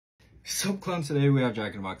So clowns, today we have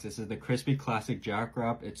Jack in the Box. This is the crispy classic Jack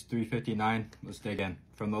wrap. It's $3.59. Let's dig in.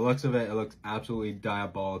 From the looks of it, it looks absolutely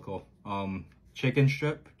diabolical. Chicken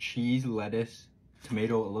strip, cheese, lettuce,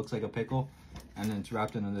 tomato. It looks like a pickle, and then it's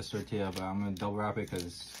wrapped into this tortilla. But I'm gonna double wrap it because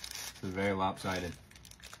it's very lopsided.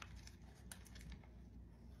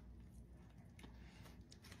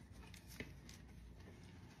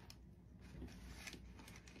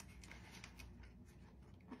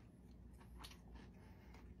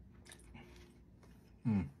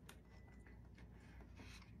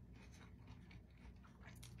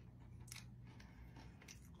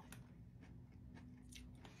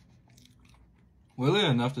 Weirdly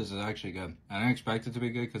enough, this is actually good. I didn't expect it to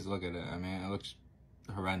be good because look at it. I mean, it looks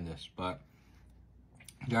horrendous. But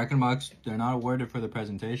Jack in the Box, they're not awarded for the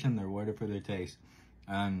presentation. They're awarded for their taste.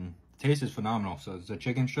 And taste is phenomenal. So it's a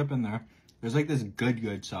chicken strip in there. There's like this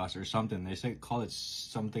good sauce or something. They say call it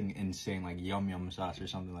something insane, like yum sauce or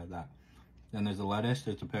something like that. Then there's the lettuce.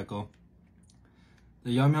 There's the pickle.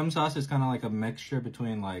 The yum sauce is kind of like a mixture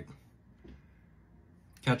between like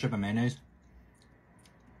ketchup and mayonnaise.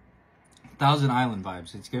 Thousand Island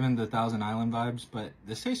vibes. It's given the Thousand Island vibes, but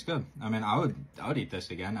this tastes good. I mean, I would eat this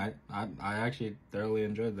again. I actually thoroughly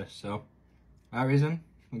enjoyed this. So, for that reason,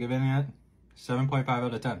 I'm giving it 7.5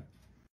 out of 10.